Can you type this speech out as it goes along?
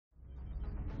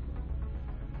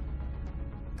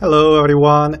Hello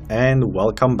everyone and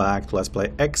welcome back to Let's Play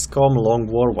XCOM Long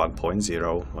War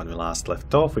 1.0. When we last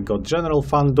left off we got General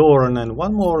Van Doren and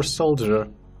one more soldier.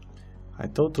 I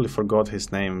totally forgot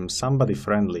his name, somebody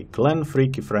friendly, Glenn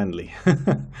Freaky Friendly.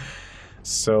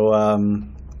 So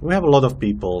we have a lot of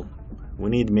people, we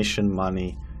need mission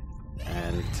money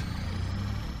and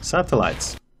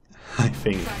satellites, I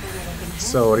think.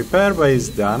 So repair bay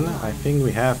is done, I think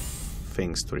we have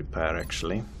things to repair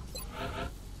actually.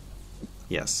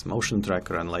 Yes, motion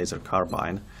tracker and laser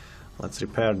carbine. Let's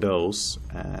repair those,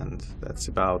 and that's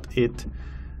about it.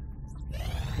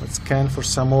 Let's scan for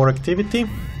some more activity.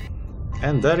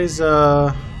 And there is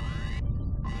a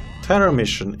terror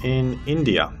mission in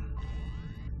India.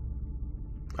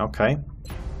 Okay.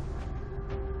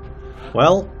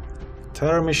 Well,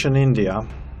 terror mission India.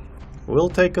 We'll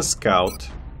take a scout.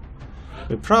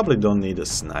 We probably don't need a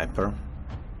sniper.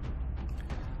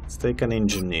 Let's take an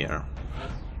engineer.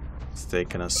 Let's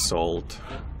take an assault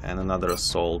and another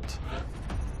assault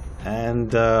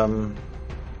and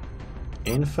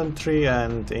infantry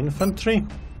and infantry.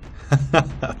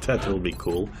 That will be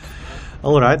cool.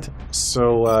 Alright,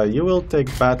 so you will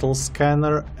take battle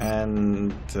scanner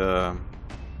and a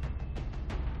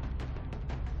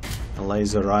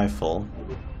laser rifle.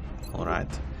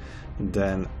 Alright,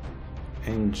 then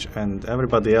and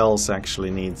everybody else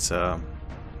actually needs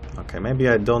okay, maybe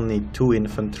I don't need two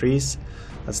infantries.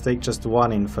 Let's take just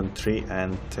one infantry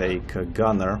and take a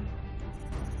gunner.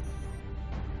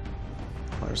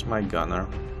 Where's my gunner?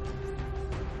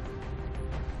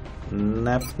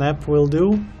 Nep will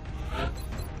do.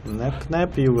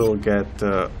 Nep, you will get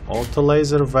auto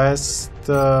laser vest,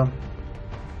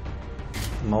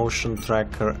 motion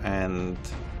tracker and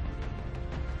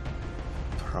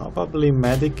probably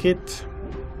medikit.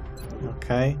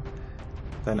 Okay.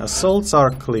 Then assaults are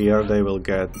clear, they will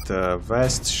get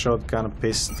vest, shotgun,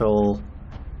 pistol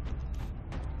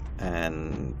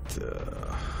and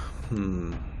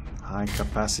high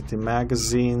capacity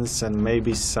magazines and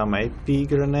maybe some AP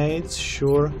grenades,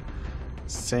 sure.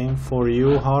 Same for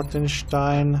you,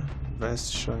 Hartenstein.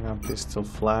 Vest, shotgun, pistol,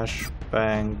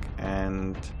 flashbang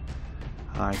and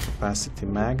high capacity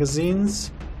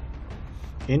magazines.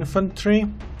 Infantry.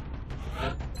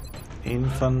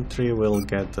 Infantry will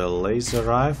get a laser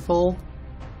rifle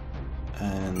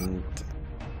and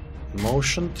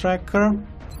motion tracker.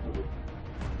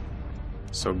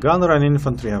 So gunner and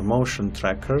infantry have motion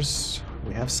trackers.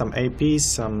 We have some APs,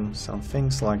 some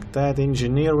things like that.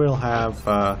 Engineer will have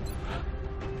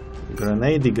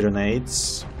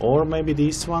grenades, or maybe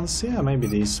these ones. Yeah, maybe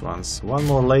these ones. One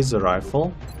more laser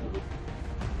rifle.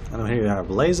 And here you have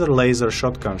laser,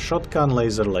 shotgun,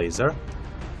 laser.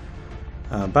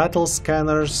 Battle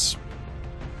scanners.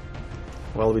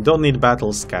 Well, we don't need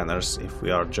battle scanners if we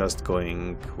are just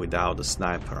going without a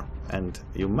sniper. And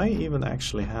you may even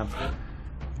actually have a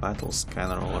battle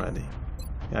scanner already.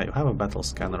 Yeah, you have a battle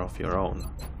scanner of your own.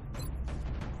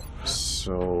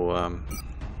 So,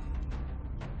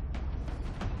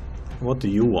 what do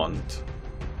you want?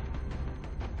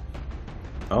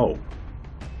 Oh.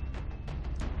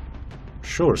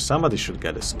 Sure, somebody should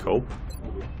get a scope.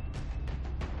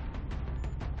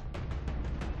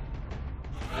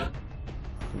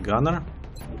 Gunner?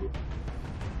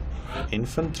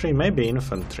 Infantry? Maybe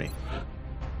infantry.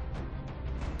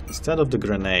 Instead of the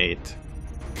grenade,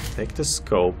 take the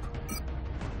scope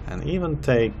and even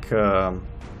take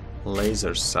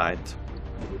laser sight.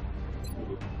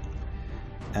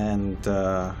 And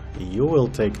you will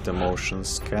take the motion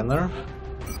scanner.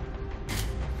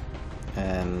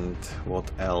 And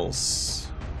what else?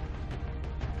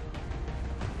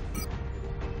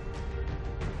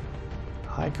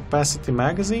 High capacity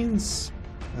magazines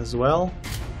as well.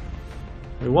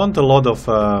 We want a lot of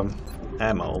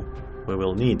ammo. We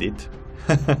will need it.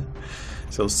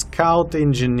 So scout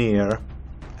engineer.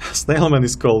 Snailman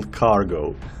is called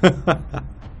cargo.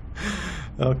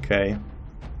 Okay.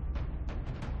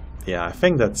 Yeah, I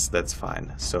think that's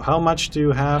fine. So how much do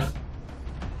you have?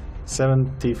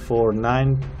 74,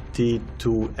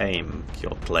 92 aim,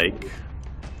 Kyot Lake.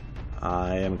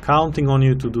 I am counting on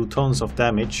you to do tons of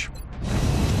damage.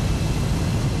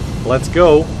 Let's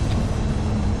go!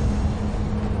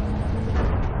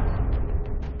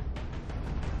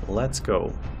 Let's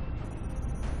go.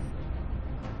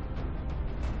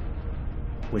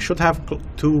 We should have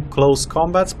two close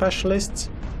combat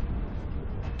specialists.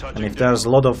 And if there's a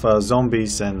lot of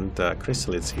zombies and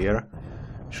chrysalids here,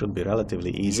 should be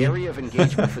relatively easy. Area of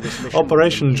engagement for this mission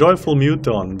Operation Joyful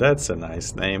Muton, that's a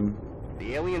nice name.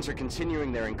 The aliens are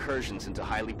continuing their incursions into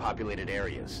highly populated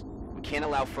areas. We can't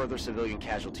allow further civilian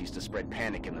casualties to spread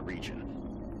panic in the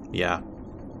region. Yeah.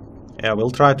 Yeah,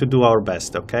 we'll try to do our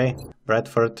best, okay?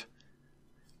 Bradford,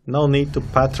 no need to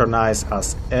patronize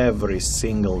us every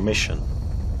single mission.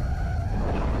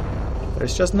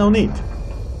 There's just no need.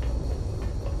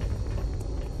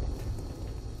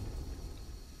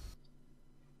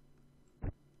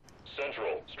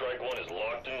 Central, Strike 1 is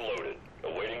locked and loaded,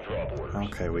 awaiting drop orders.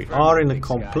 Okay, we are in a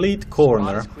complete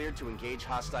corner. Cleared to engage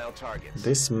hostile targets.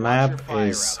 This Watch map your fire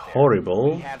is out there.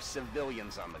 horrible. We have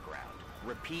civilians on the ground.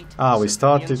 Repeat, We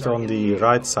started civilians are on in the area.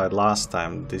 right side last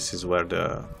time. This is where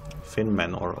the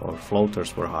Finmen or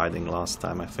floaters were hiding last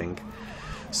time, I think.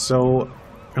 So,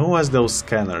 who has those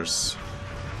scanners?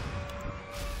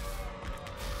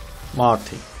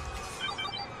 Marty.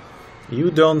 You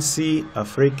don't see a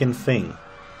freaking thing.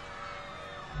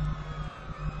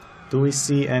 Do we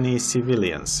see any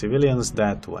civilians? Civilians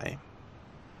that way.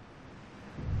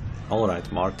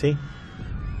 Alright, Marty.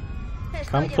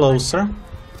 Come closer.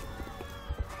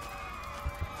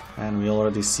 And we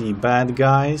already see bad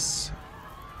guys.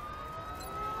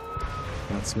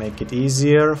 Let's make it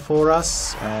easier for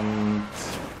us and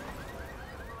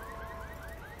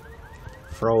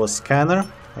throw a scanner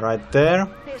right there.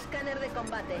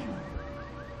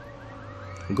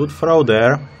 Good throw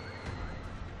there.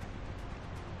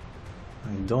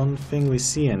 I don't think we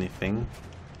see anything.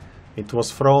 It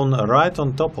was thrown right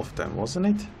on top of them, wasn't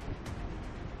it?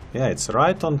 Yeah, it's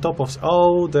right on top of...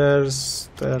 Oh, there's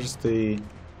the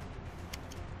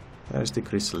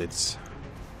chrysalids.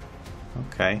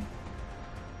 Okay.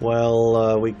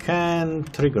 Well, we can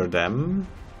trigger them,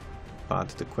 but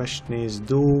the question is,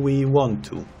 do we want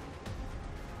to?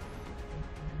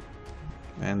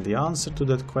 And the answer to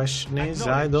that question is,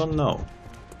 I don't know.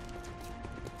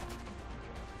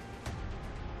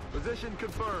 Position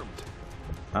confirmed.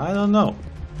 I don't know.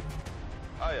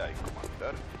 Aye, aye,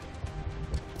 Commander.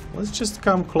 Let's just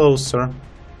come closer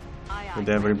with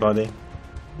everybody.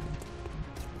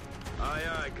 Aye,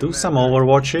 aye, Do some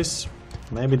overwatches.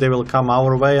 Maybe they will come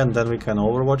our way and then we can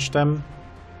overwatch them.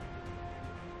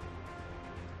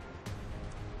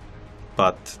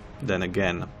 But then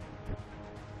again,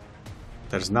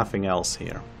 there's nothing else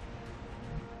here.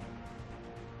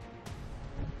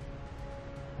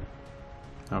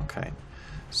 Okay,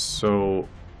 so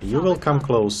you will come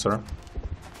closer.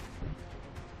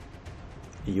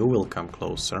 You will come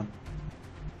closer.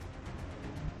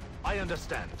 I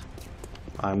understand.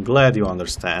 I'm glad you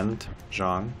understand,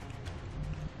 Jean.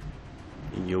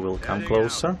 You will come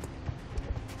closer.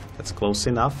 That's close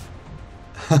enough.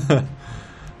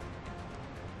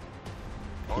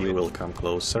 You will come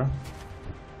closer.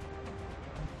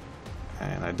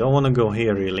 And I don't want to go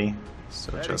here really,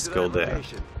 so just go there.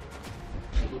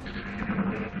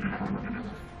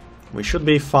 We should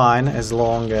be fine as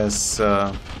long as...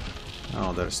 oh,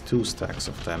 there's 2 stacks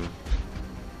of them.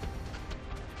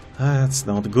 That's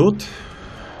not good.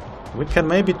 We can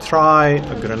maybe try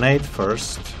a grenade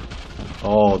first.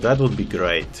 Oh, that would be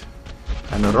great.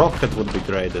 And a rocket would be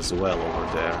great as well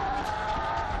over there.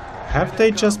 Have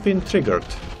they just been triggered?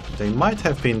 They might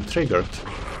have been triggered.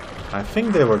 I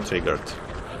think they were triggered.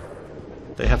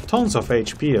 They have tons of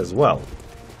HP as well.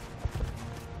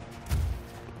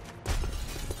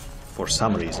 For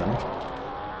some reason.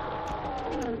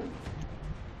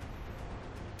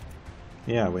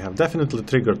 Yeah, we have definitely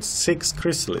triggered 6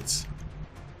 chrysalids.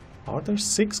 Are there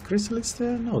 6 chrysalids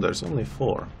there? No, there's only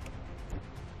 4.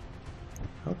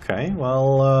 Okay,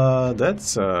 well,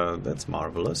 that's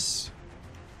marvelous.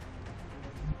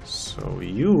 So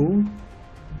you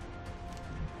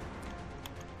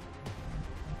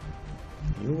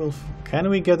will... Can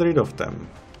we get rid of them?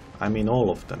 I mean all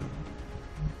of them.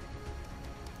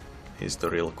 Is the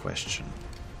real question.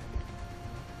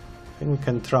 I think we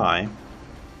can try.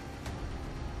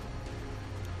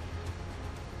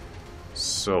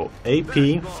 So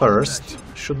AP first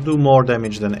should do more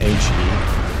damage than HE.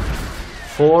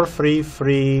 4, 3,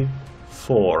 3,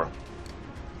 4.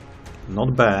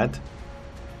 Not bad.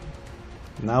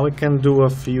 Now we can do a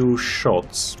few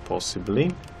shots,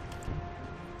 possibly.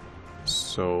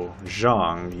 So,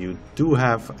 Zhang, you do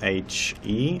have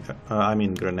HE, I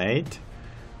mean grenade.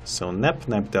 So Nep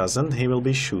doesn't, he will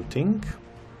be shooting.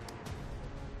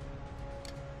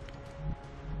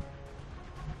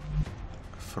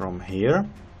 From here.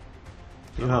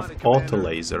 You have auto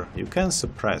laser. You can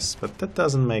suppress, but that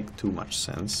doesn't make too much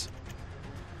sense.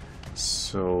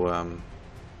 So,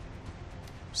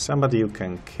 somebody you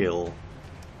can kill.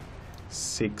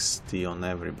 60 on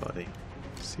everybody.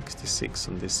 66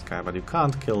 on this guy, but you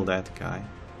can't kill that guy.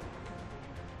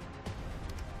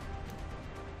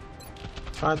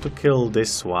 Try to kill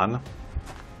this one.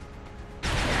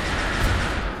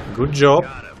 Good job.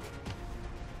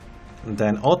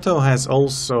 Then Otto has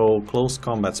also close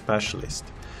combat specialist.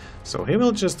 So he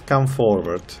will just come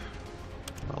forward.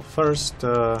 Well, first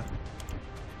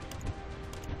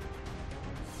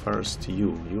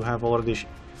you have already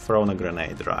thrown a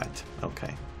grenade, right?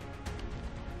 Okay.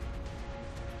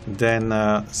 Then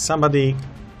somebody,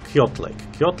 Kjotlik.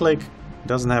 Kjotlik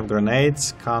doesn't have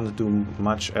grenades, can't do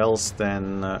much else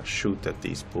than shoot at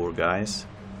these poor guys.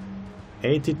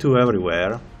 82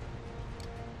 everywhere.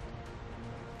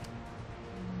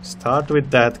 Start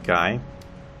with that guy.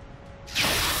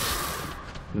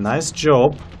 Nice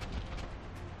job.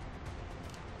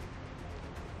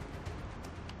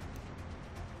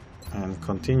 And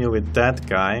continue with that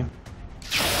guy.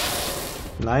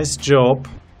 Nice job.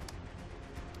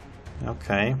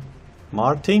 Okay.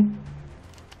 Marty?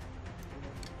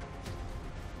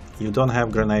 You don't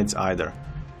have grenades either.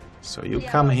 So you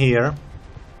come here.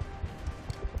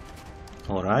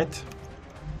 Alright.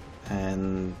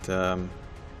 And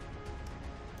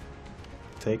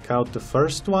take out the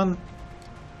first one.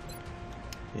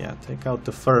 Yeah, take out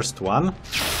the first one.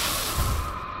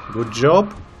 Good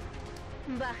job.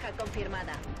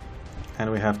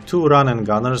 And we have 2 run and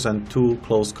gunners and 2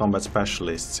 close combat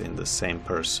specialists in the same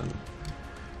person.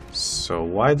 So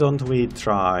why don't we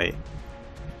try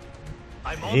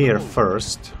here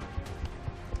first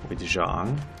with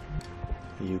Zhang.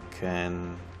 You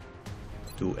can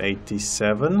do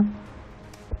 87.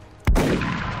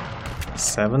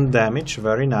 7 damage,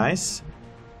 very nice.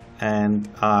 And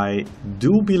I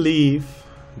do believe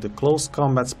the close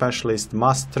combat specialist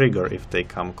must trigger if they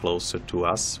come closer to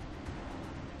us.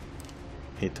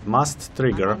 It must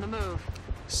trigger.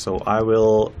 So I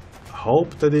will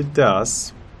hope that it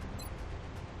does.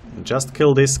 Just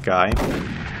kill this guy.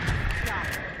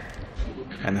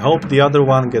 And hope the other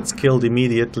one gets killed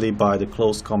immediately by the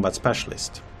close combat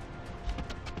specialist.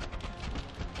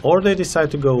 Or they decide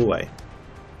to go away.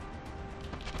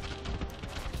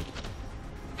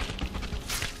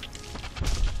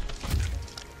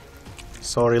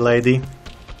 Sorry, lady.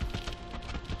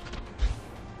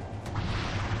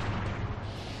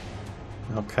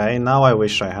 Okay, now I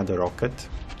wish I had a rocket.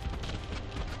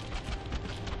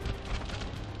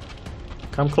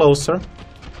 Come closer.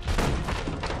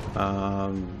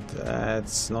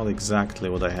 That's not exactly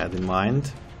what I had in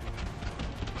mind.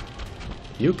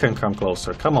 You can come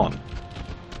closer, come on.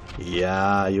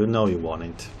 Yeah, you know you want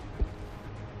it.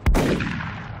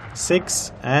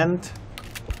 6 and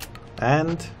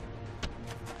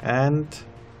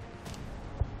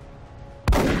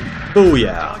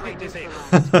booyah!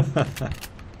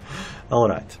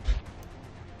 Alright.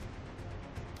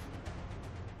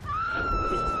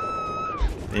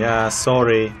 Yeah,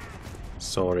 sorry.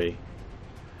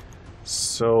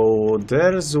 So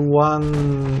there's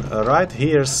one right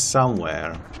here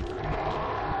somewhere,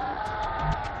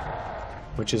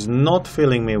 which is not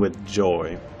filling me with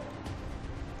joy.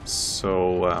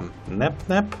 So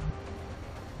Nep.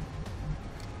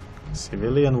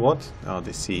 Civilian what? Oh,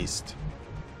 deceased.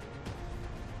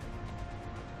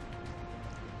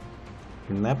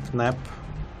 Nep.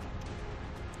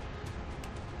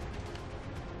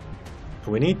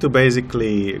 We need to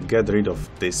basically get rid of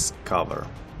this cover.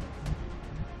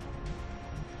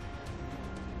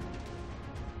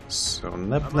 So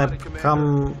Nep,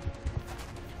 come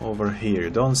over here. You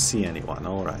don't see anyone.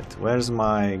 Alright, where's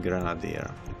my grenadier?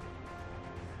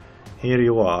 Here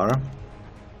you are.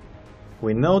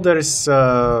 We know there is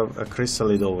a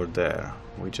chrysalid over there.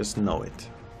 We just know it.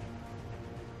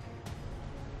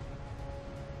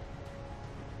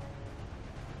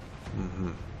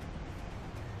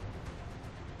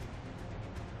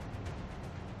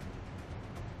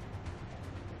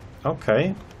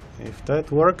 Okay, if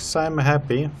that works, I'm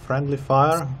happy. Friendly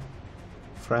fire.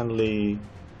 Friendly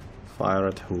fire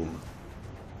at whom?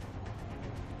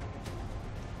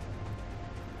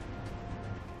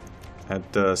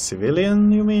 At the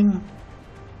civilian, you mean?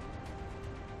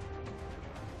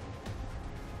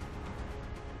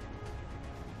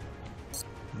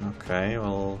 Okay,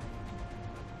 well...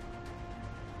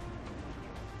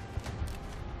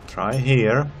 try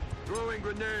here. Throwing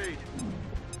grenade.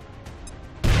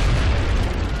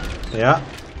 Yeah.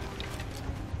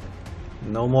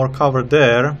 No more cover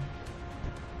there.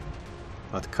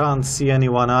 But can't see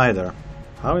anyone either.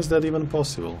 How is that even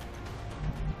possible?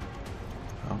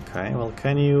 Okay, well,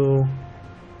 can you...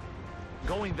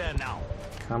 Going there now.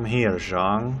 Come here,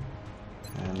 Zhang.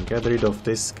 And get rid of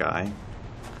this guy.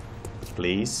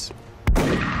 Please.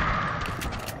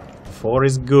 4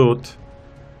 is good.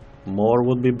 More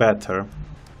would be better.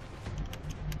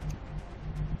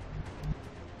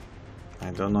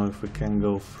 I don't know if we can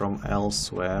go from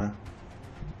elsewhere.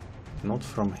 Not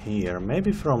from here.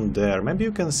 Maybe from there. Maybe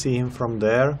you can see him from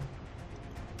there.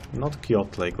 Not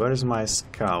Kyoto Lake. Where is my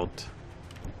scout?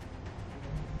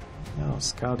 No,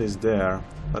 scout is there.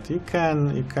 But you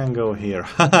can go here.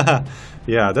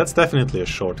 Yeah, that's definitely a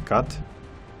shortcut.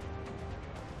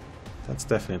 That's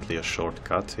definitely a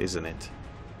shortcut, isn't it?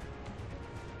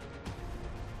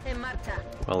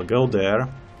 Well, go there.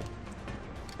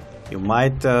 You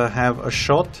might have a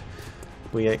shot.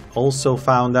 We also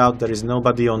found out there is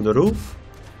nobody on the roof.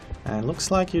 And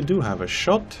looks like you do have a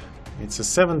shot. It's a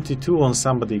 72 on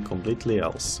somebody completely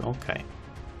else. Okay.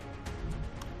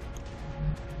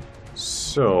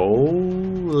 So,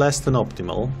 less than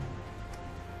optimal.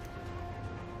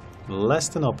 Less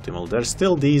than optimal. There's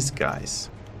still these guys.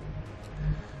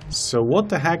 So what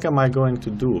the heck am I going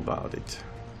to do about it?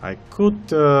 I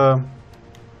could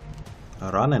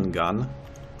run and gun.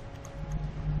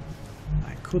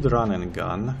 I could run and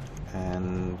gun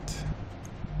and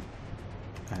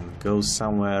go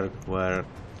somewhere where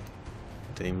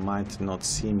they might not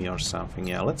see me or something.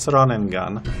 Yeah, let's run and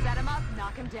gun. Set him up,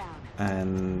 knock him down.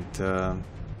 And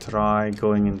try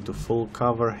going into full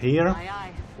cover here. Aye,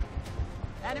 aye.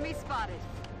 Enemy spotted.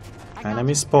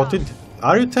 Enemy spotted.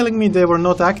 Are you telling me they were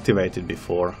not activated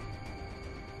before?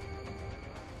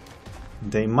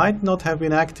 They might not have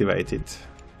been activated.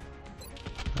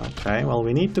 Okay, well,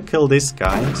 we need to kill this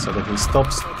guy so that he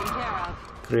stops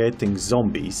creating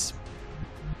zombies.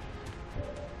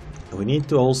 We need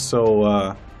to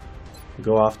also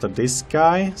go after this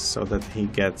guy so that he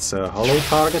gets hollow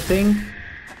targeting.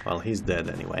 Well, he's dead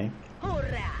anyway.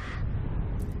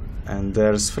 And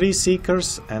there's 3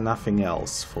 seekers and nothing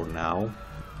else for now.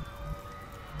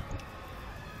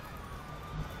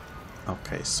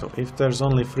 Okay, so if there's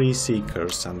only 3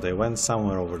 seekers and they went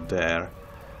somewhere over there,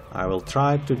 I will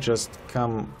try to just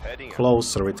come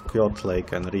closer with Kyoto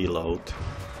Lake and reload.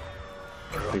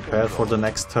 Prepare for the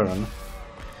next turn.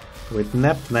 With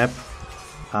Nep,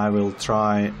 I will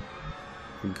try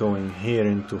going here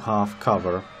into half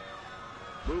cover.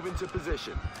 Move into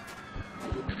position.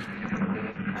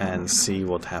 And see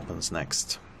what happens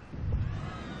next.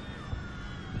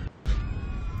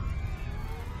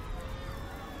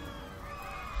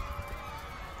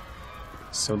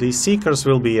 So these seekers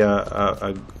will be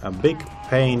a big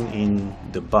pain in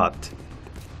the butt.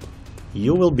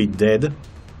 You will be dead.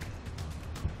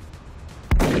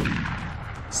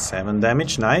 7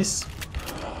 damage, nice.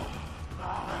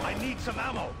 I need some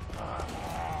ammo.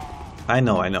 I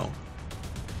know.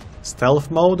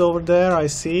 Stealth mode over there, I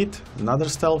see it. Another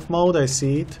stealth mode, I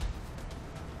see it.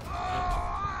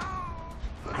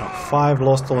 Oh, 5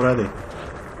 lost already.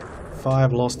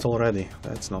 5 lost already.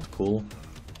 That's not cool.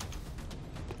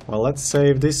 Well, let's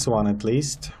save this one at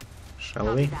least,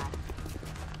 shall we?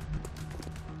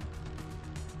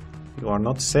 You are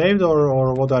not saved,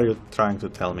 or what are you trying to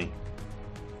tell me?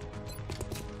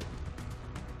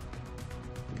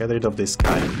 Get rid of this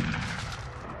guy.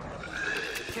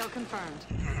 Kill confirmed.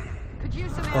 Could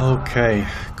use some ammo. Okay,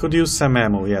 could use some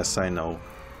ammo, yes, I know.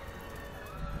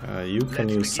 You can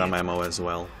use some ammo as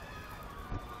well.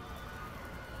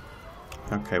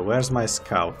 Okay, where's my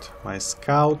scout? My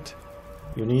scout,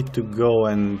 you need to go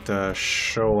and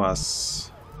show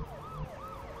us.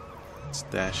 It's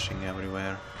dashing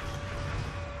everywhere.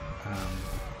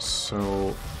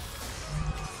 So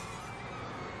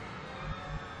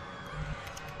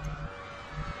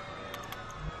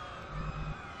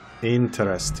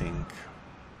interesting.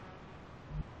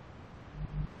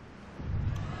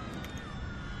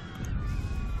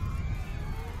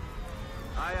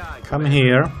 Come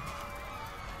here.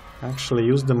 Actually,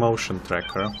 use the motion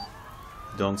tracker.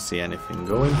 Don't see anything.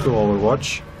 Go into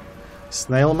Overwatch.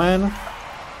 Snailman.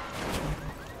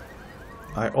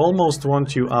 I almost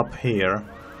want you up here.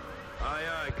 Aye,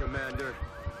 aye, Commander.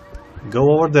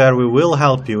 Go over there. We will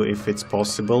help you if it's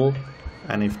possible.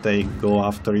 And if they go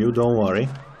after you, don't worry.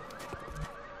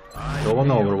 Go on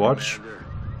Overwatch.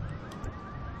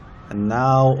 And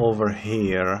now over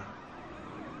here.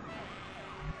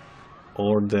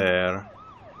 Or there.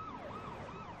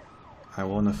 I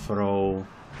want to throw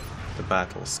the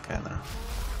battle scanner.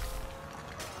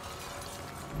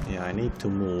 Yeah, I need to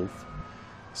move.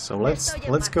 So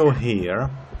let's go here.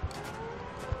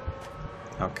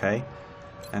 Okay.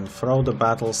 And throw the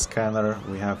battle scanner.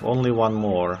 We have only one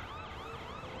more.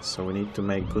 So we need to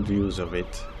make good use of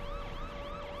it.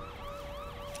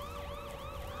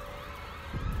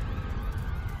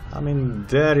 I mean,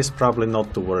 there is probably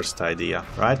not the worst idea,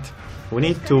 right? We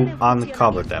need to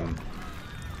uncover them.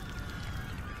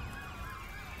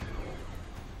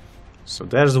 So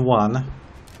there's one.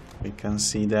 We can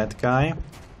see that guy.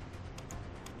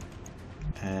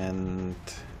 And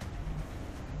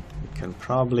we can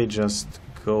probably just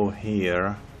go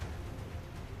here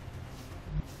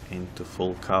into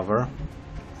full cover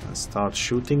and start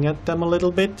shooting at them a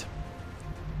little bit.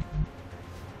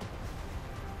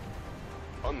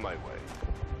 On my way.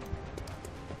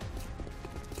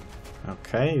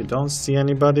 Okay, you don't see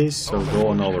anybody, so go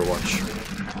on Overwatch.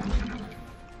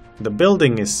 The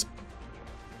building is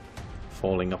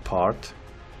falling apart.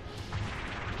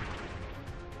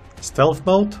 Stealth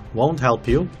mode won't help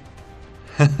you.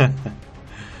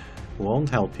 Won't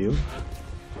help you.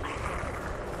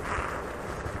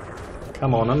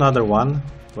 Come on, another one.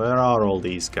 Where are all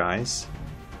these guys?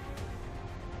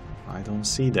 I don't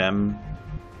see them.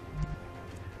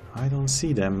 I don't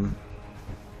see them.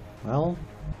 Well,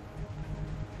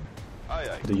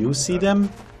 do you see them?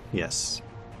 Yes.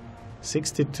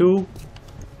 62.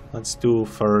 Let's do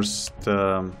first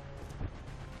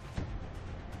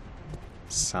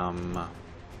some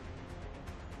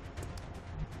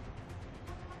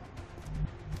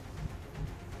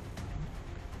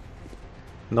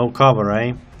no cover,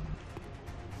 eh?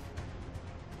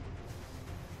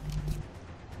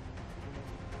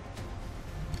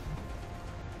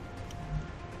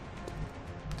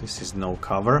 This is no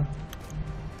cover.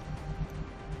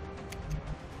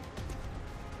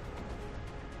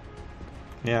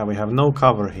 Yeah, we have no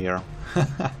cover here.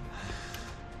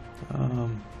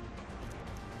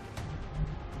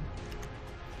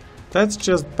 That's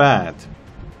just bad.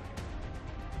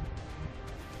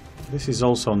 This is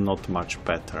also not much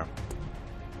better.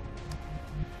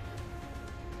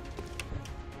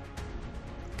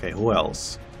 Okay, who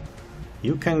else?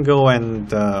 You can go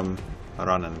and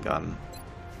run and gun.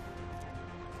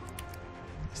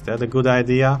 Is that a good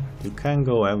idea? You can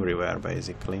go everywhere,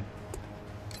 basically.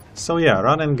 So yeah,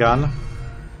 run and gun.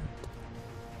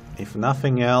 If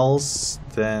nothing else,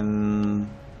 then...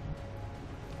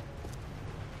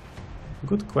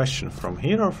 Good question. From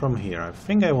here or from here? I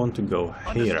think I want to go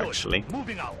here, actually.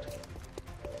 Moving out.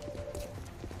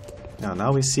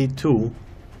 Now we see two.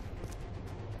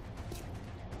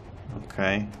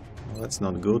 Okay, well, that's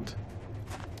not good.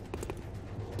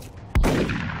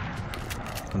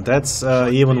 And that's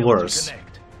even worse.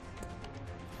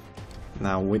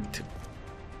 Now with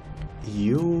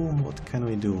you, what can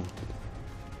we do?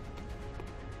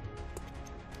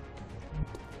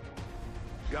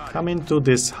 Come into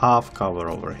this half cover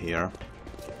over here.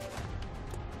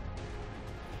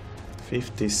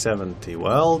 50, 70.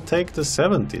 Well, take the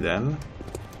 70 then.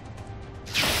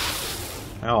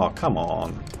 Oh, come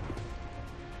on.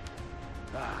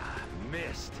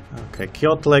 Missed. Okay,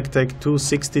 Kiotlek take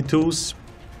 262s.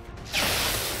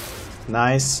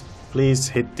 Nice. Please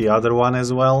hit the other one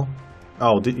as well.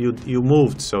 Oh, you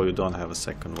moved, so you don't have a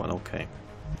second one. Okay.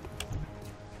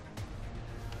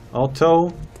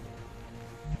 Auto.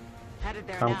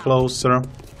 Come closer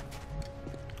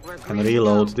and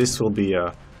reload. This will be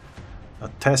a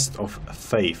test of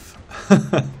faith.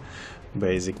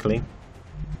 Basically.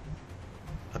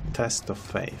 A test of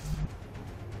faith.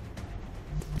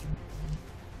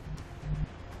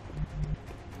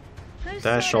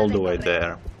 Dash all the way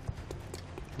there,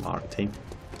 Marty.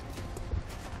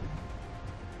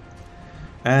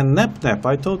 And Nep,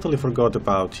 I totally forgot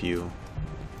about you.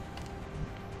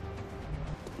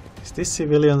 Is this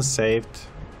civilian saved?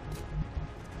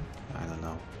 I don't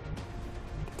know.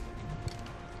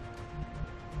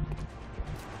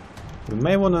 We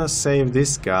may want to save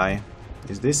this guy.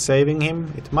 Is this saving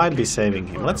him? It might be saving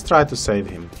him. Let's try to save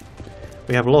him.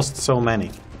 We have lost so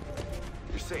many.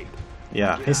 You're safe.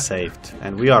 Yeah, he's saved.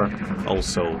 And we are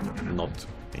also not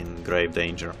in grave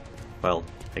danger. Well,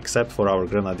 except for our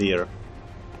grenadier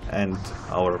and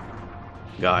our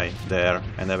guy there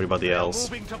and everybody else.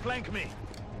 Moving to flank me.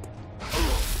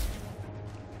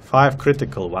 5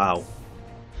 critical, wow.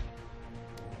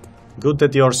 Good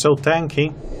that you're so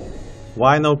tanky.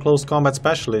 Why no close combat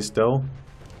specialist though?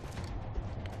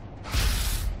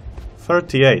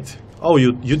 38. Oh,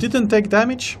 you didn't take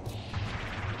damage?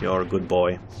 You're a good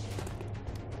boy.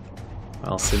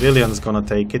 Well, civilian's gonna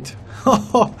take it.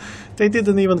 They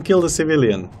didn't even kill the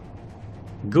civilian.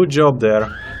 Good job there.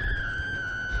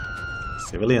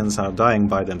 Civilians are dying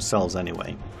by themselves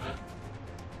anyway.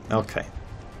 Okay.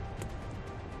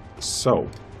 So,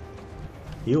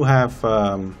 you have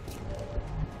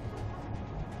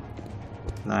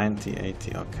 90,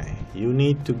 80, okay. You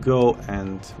need to go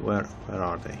and... where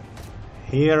are they?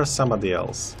 Here, somebody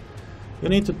else. You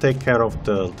need to take care of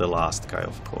the last guy,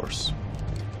 of course.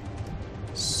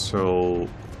 So...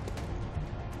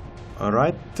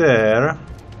 right there...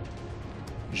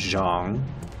 Zhang.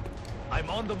 I'm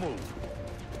on the move.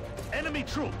 Enemy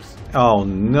troops. Oh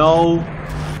no.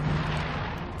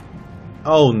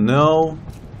 Oh no.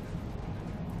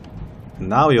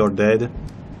 Now you're dead.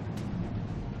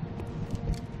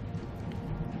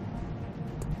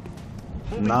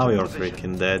 Now you're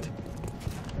freaking dead.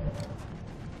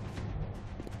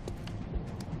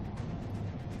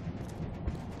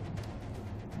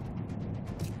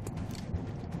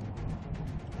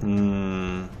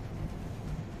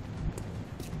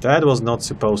 That was not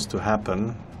supposed to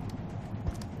happen.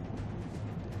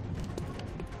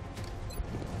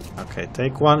 Okay,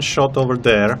 take one shot over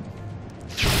there.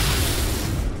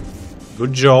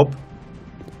 Good job.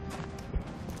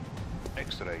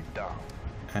 X-ray down.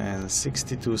 And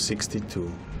 62,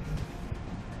 62.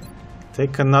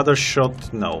 Take another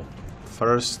shot. No.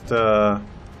 First,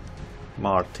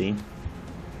 Marty.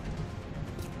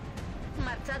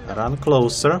 Run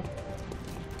closer.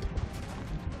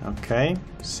 Okay,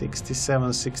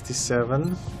 67,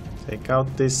 67. Take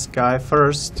out this guy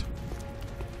first.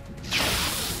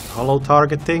 Hollow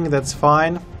targeting, that's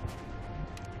fine.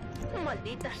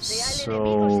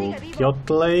 So, Kyot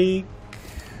Lake.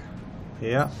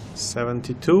 Yeah,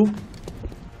 72.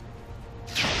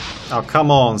 Oh,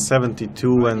 come on,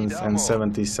 72 and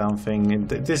 70 something.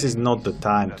 This is not the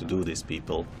time to do this,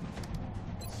 people.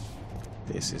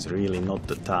 This is really not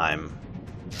the time.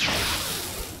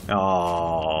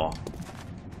 Oh,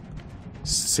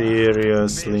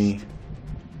 seriously.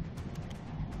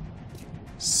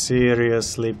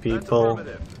 Seriously, people.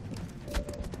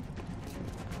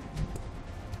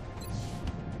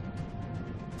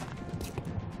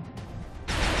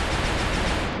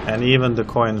 And even the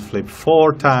coin flip.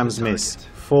 4 times miss.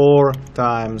 4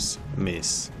 times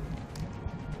miss.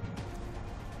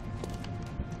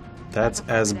 That's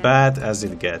as bad as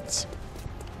it gets.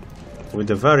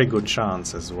 With a very good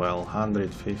chance as well.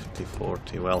 150,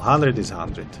 40. Well, 100 is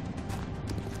 100.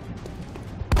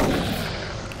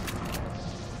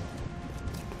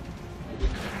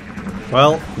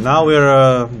 Well, now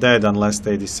we're dead unless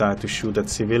they decide to shoot at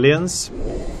civilians.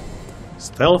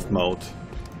 Stealth mode.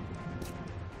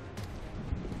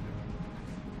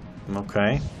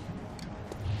 Okay.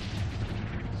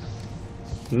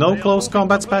 No close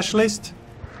combat specialist?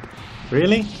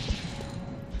 Really?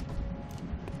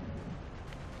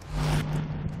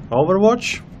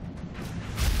 Overwatch?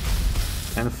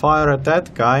 And fire at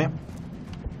that guy?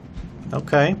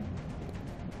 Okay.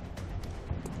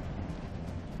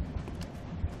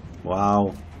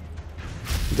 Wow.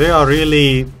 They are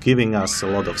really giving us a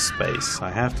lot of space.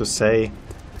 I have to say,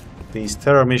 these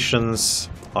terror missions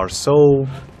are so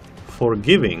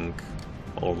forgiving,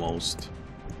 almost.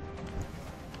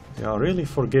 They are really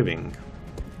forgiving.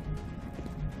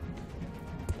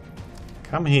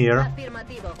 Come here.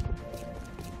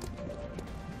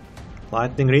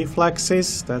 Lightning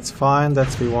reflexes, that's fine,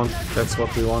 that's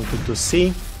what we wanted to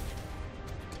see.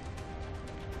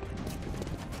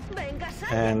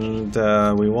 And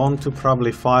we want to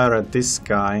probably fire at this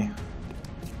guy,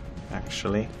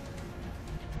 actually,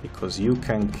 because you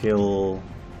can kill,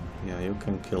 yeah, you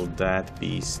can kill that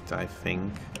beast, I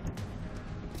think.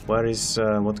 Where is,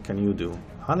 what can you do?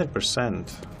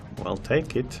 100%, well,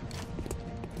 take it.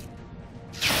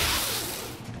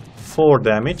 4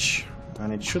 damage,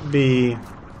 and it should be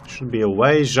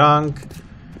away. Zhang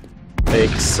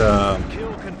takes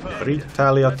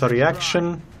retaliatory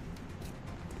action.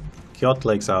 Kyot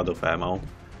Lake's out of ammo.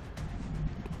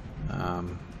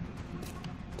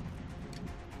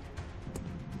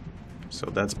 So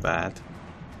that's bad.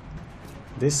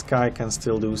 This guy can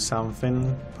still do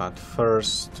something, but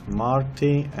first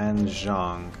Marty and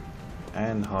Zhang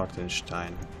and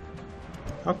Hartenstein.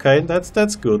 Okay,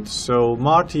 that's good. So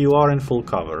Marty, you are in full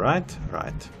cover, right?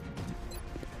 Right.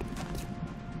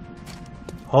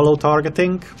 Hollow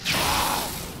targeting.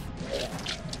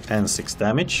 And 6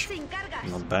 damage.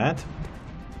 Not bad.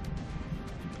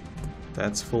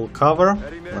 That's full cover.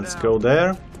 Let's go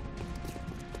there.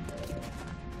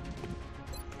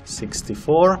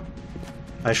 64.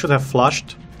 I should have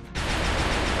flushed.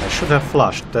 I should have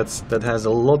flushed. That has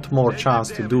a lot more chance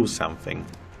to do something.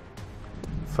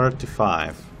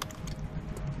 35.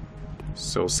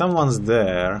 So someone's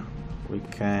there. We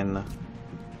can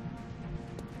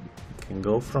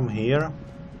go from here.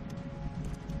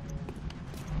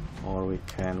 Or we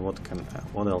can,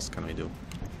 what else can we do?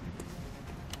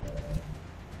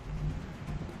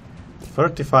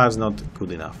 35 is not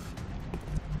good enough.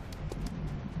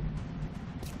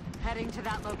 Heading to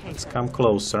that location. Let's come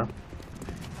closer.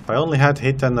 If I only had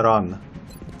hit and run,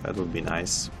 that would be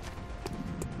nice.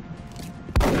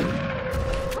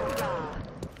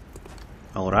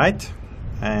 Alright.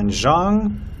 And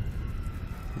Zhang.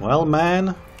 Well,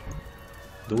 man.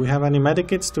 Do we have any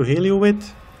medikits to heal you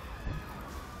with?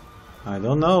 I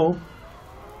don't know.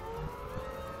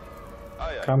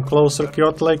 Aye, Come closer,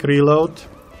 Kyotlake, reload.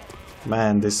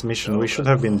 Man, this mission, we should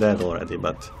have been dead already,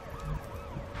 but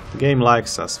the game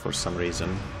likes us for some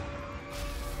reason.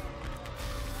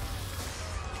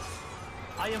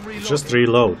 I am reloading. Just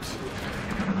reload.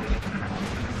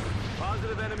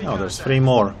 Positive enemy Oh, there's contact. 3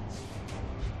 more.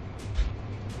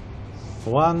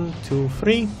 1, 2,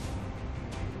 3.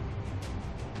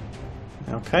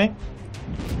 Okay.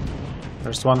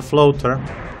 There's one floater.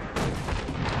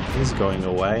 He's going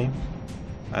away.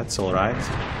 That's alright.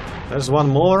 There's one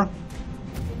more.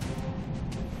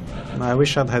 I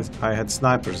wish I had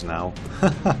snipers now.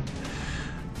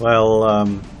 Well,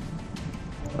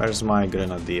 where's my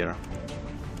grenadier?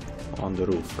 On the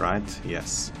roof, right?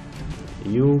 Yes.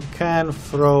 You can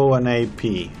throw an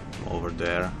AP over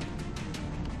there.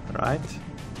 Right?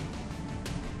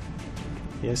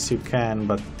 Yes, you can,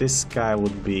 but this guy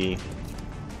would be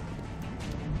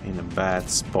in a bad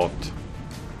spot.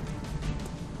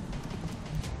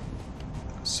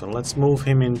 So let's move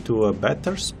him into a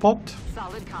better spot.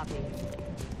 Solid copy.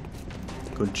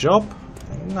 Good job.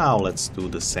 Now let's do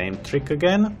the same trick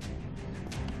again.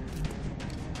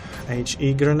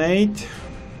 HE grenade.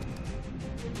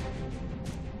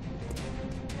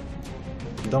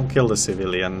 Don't kill the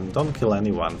civilian. Don't kill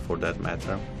anyone for that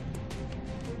matter.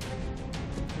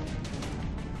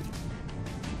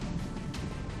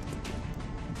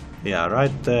 Yeah,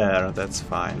 right there. That's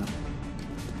fine.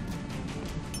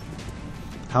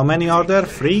 How many are there?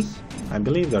 3? I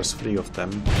believe there's 3 of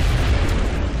them.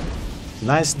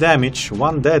 Nice damage.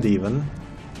 1 dead even.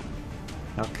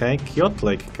 Okay,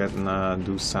 Kyotlake can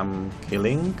do some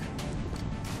killing.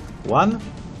 1.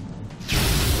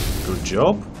 Good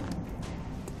job.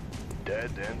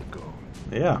 Dead and gone.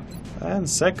 Yeah, and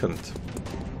 2nd.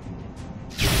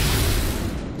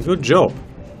 Good job.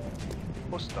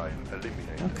 Hostile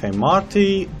eliminated. Okay,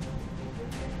 Marty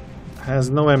has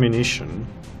no ammunition.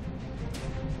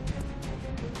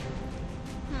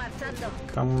 Marchando.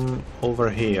 Come over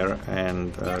here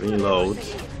and reload.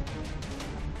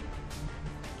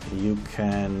 You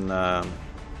can go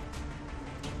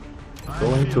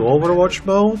into Overwatch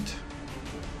mode.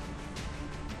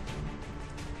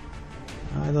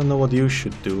 I don't know what you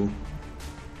should do.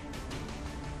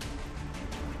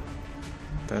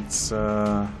 That's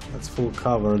full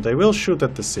cover. They will shoot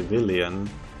at the civilian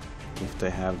if they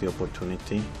have the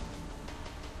opportunity.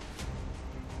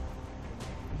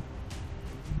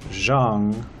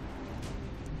 Zhang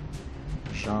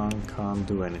can't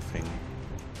do anything.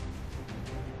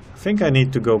 I think I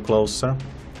need to go closer.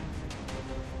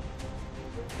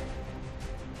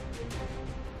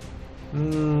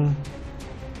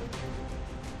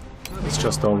 It's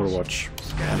just Overwatch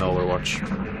and Overwatch.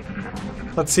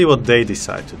 Let's see what they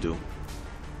decide to do.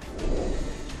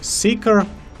 Seeker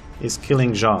is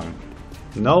killing Zhang.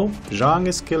 No, Zhang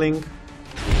is killing...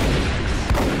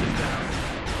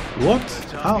 What?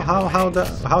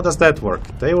 How does that work?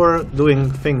 They were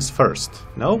doing things first.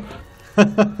 No?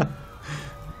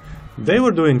 They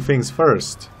were doing things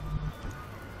first.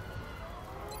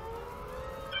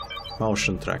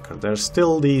 Motion tracker. There's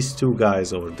still these 2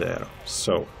 guys over there.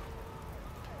 So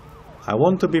I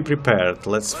want to be prepared.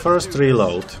 Let's first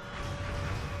reload.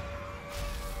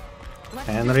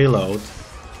 And reload.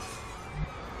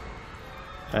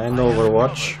 And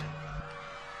Overwatch.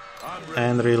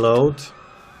 And reload.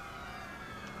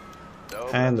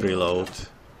 And reload.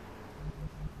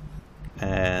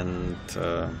 And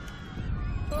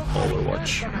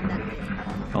Overwatch.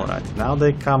 Alright, now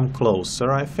they come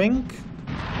closer, I think.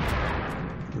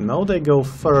 No, they go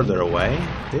further away.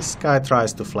 This guy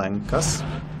tries to flank us.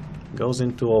 Goes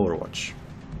into Overwatch.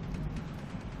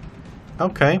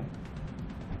 Okay.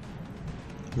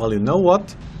 Well, you know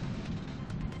what?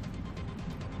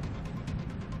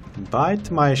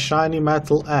 Bite my shiny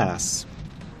metal ass.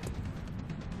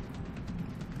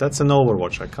 That's an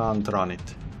Overwatch, I can't run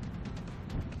it.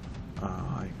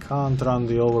 I can't run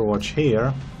the Overwatch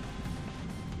here.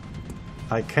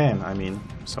 I can, I mean,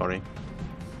 sorry.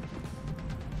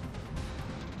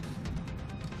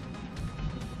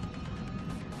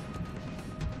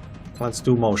 Let's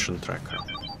do motion tracker.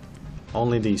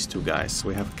 Only these 2 guys.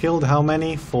 We have killed how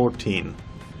many? 14.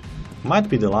 Might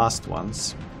be the last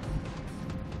ones.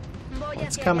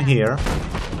 Let's come here.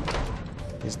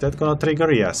 Is that gonna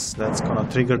trigger? Yes, that's gonna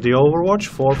trigger the Overwatch.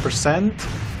 4%.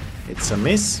 It's a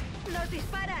miss.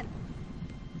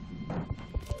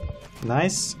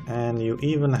 Nice. And you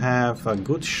even have a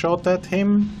good shot at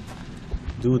him.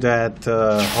 Do that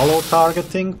hollow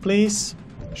targeting, please.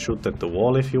 Shoot at the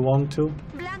wall if you want to.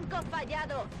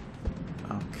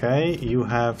 Okay, you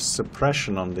have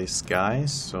suppression on this guy,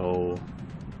 so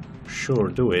sure,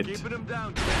 do it. Keeping him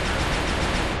down.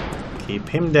 Keep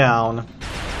him down.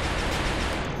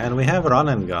 And we have run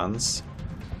and guns.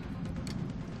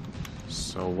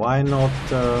 So why not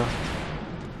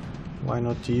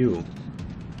you?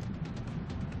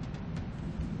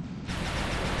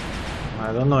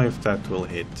 I don't know if that will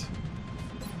hit.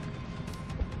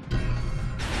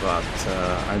 But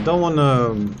I don't want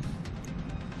to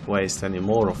waste any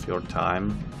more of your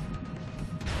time.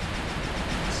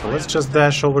 So let's just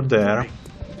dash over there.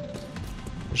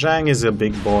 Zhang is a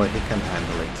big boy, he can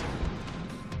handle it.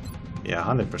 Yeah,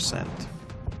 100%.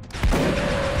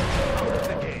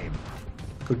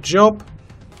 Good job.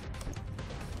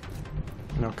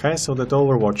 Okay, so that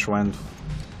Overwatch went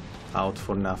out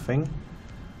for nothing.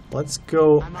 Let's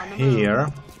go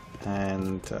here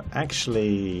and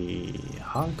actually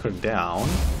hunker down.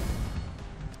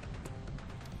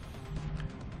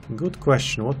 Good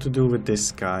question, what to do with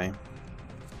this guy?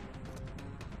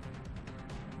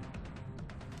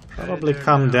 Probably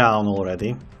come down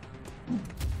already.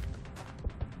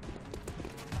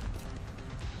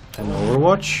 And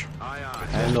Overwatch.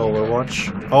 And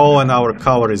Overwatch. Oh, and our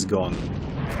cover is gone.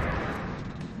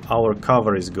 Our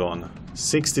cover is gone.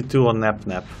 62 on Nap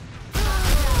Nap.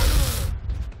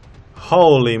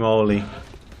 Holy moly.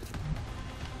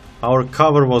 Our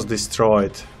cover was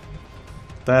destroyed.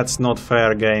 That's not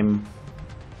fair, game.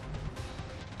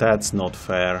 That's not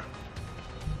fair.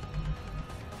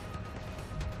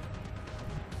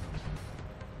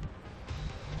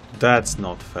 That's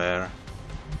not fair.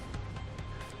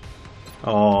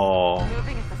 Oh.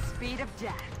 Moving at the speed of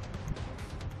death.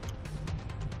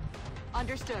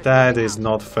 Understood. That is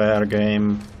not fair,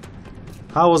 game.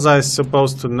 How was I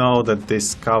supposed to know that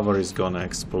this cover is gonna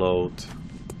explode?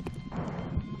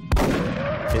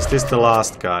 Is this the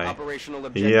last guy?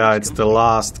 Yeah, it's the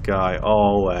last guy.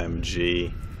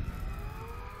 OMG.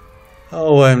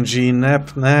 OMG,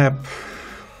 Nap Nap.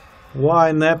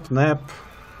 Why Nap Nap?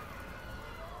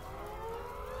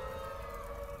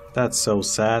 That's so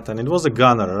sad. And it was a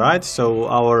gunner, right? So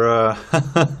our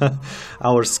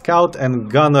our scout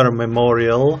and gunner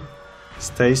memorial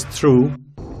stays true.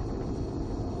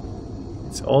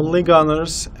 It's only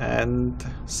gunners and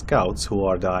scouts who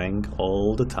are dying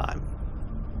all the time.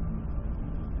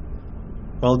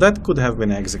 Well, that could have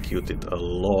been executed a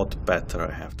lot better,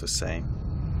 I have to say.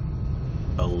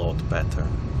 A lot better.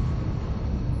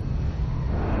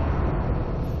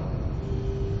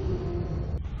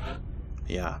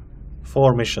 Yeah.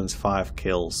 4 missions, 5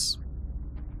 kills.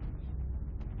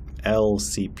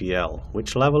 LCPL.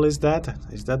 Which level is that?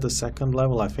 Is that the second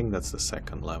level? I think that's the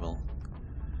second level.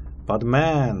 But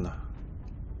man,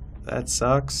 that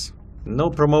sucks. No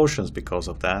promotions because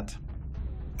of that.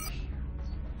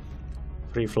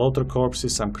 3 floater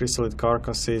corpses, some chrysalid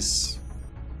carcasses,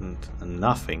 and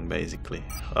nothing basically.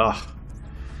 Ugh.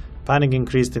 Panic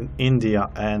increased in India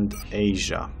and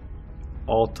Asia.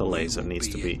 Auto laser needs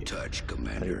to be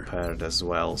repaired as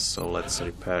well, so let's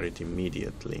repair it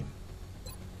immediately.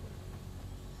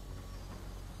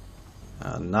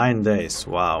 9 days,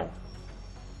 wow.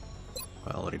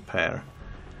 Well, repair.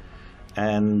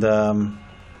 And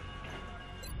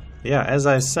yeah, as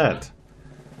I said,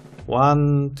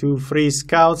 1, 2, 3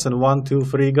 scouts and 1, 2,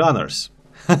 3 gunners.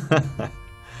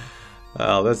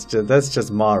 Well, that's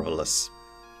just marvelous.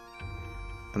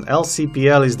 And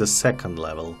LCPL is the second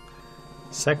level.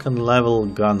 Second level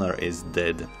gunner is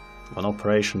dead on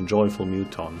Operation Joyful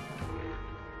Muton.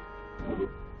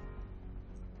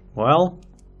 Well,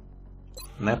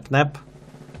 Nap Nap,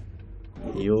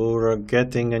 you're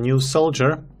getting a new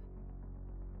soldier.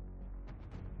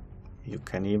 You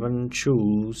can even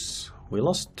choose. We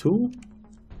lost 2?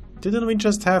 Didn't we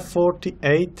just have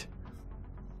 48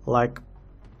 like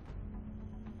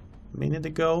a minute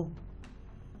ago?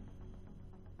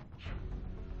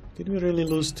 Did we really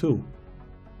lose 2?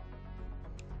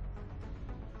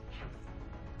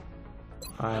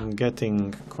 I'm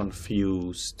getting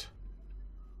confused.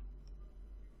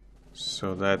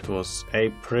 So that was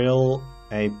April,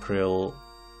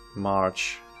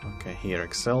 March. Okay, here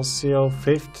Excelsior,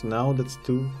 5th, now that's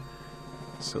 2.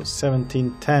 So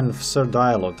 1710, Sir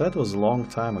Dialogue, that was a long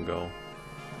time ago.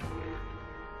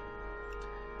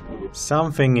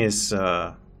 Something is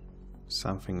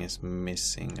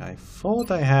missing. I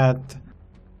thought I had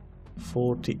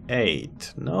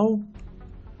 48, no?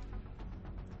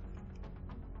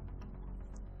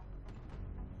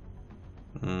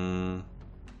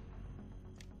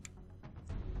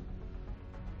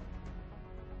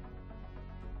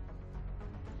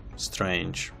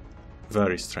 Strange.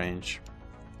 Very strange.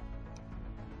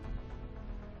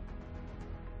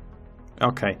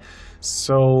 Okay,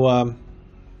 so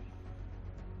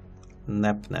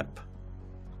Nap Nap.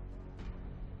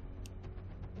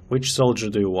 Which soldier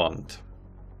do you want?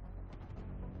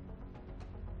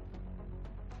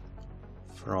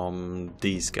 From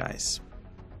these guys.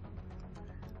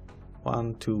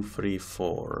 1, 2, 3,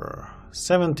 4.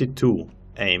 72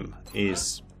 aim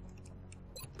is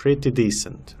pretty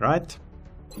decent, right?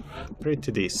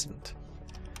 Pretty decent.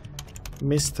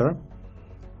 Mister.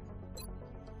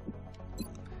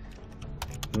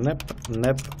 Nep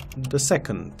the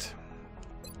second.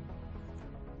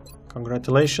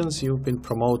 Congratulations, you've been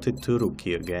promoted to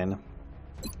rookie again.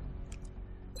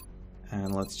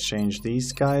 And let's change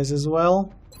these guys as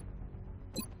well.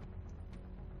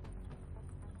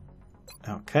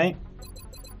 Okay.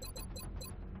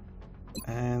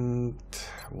 And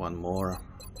one more.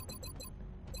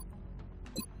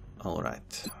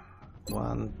 Alright.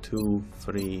 1, 2,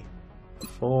 3,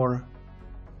 4.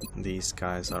 These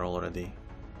guys are already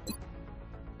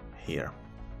here.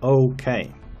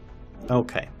 Okay.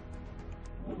 Okay.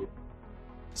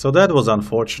 So that was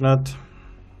unfortunate.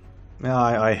 Yeah,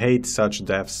 I hate such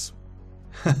deaths.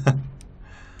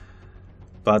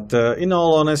 But in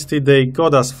all honesty, they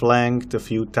got us flanked a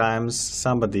few times.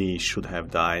 Somebody should have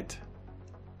died.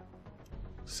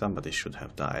 Somebody should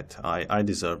have died. I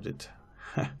deserved it.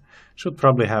 Should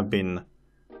probably have been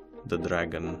the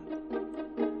dragon.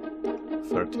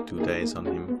 32 days on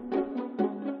him.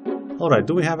 Alright,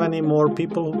 do we have any more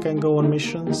people who can go on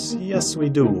missions? Yes, we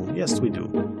do. Yes, we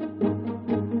do.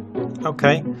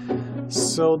 Okay.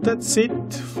 So that's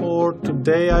it for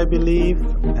today, I believe.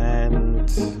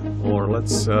 Or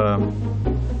let's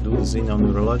do the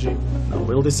xenoneurology. No,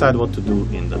 we'll decide what to do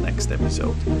in the next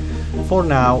episode. For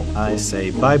now, I say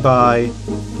bye-bye.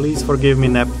 Please forgive me,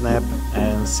 Nep,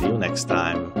 and see you next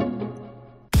time.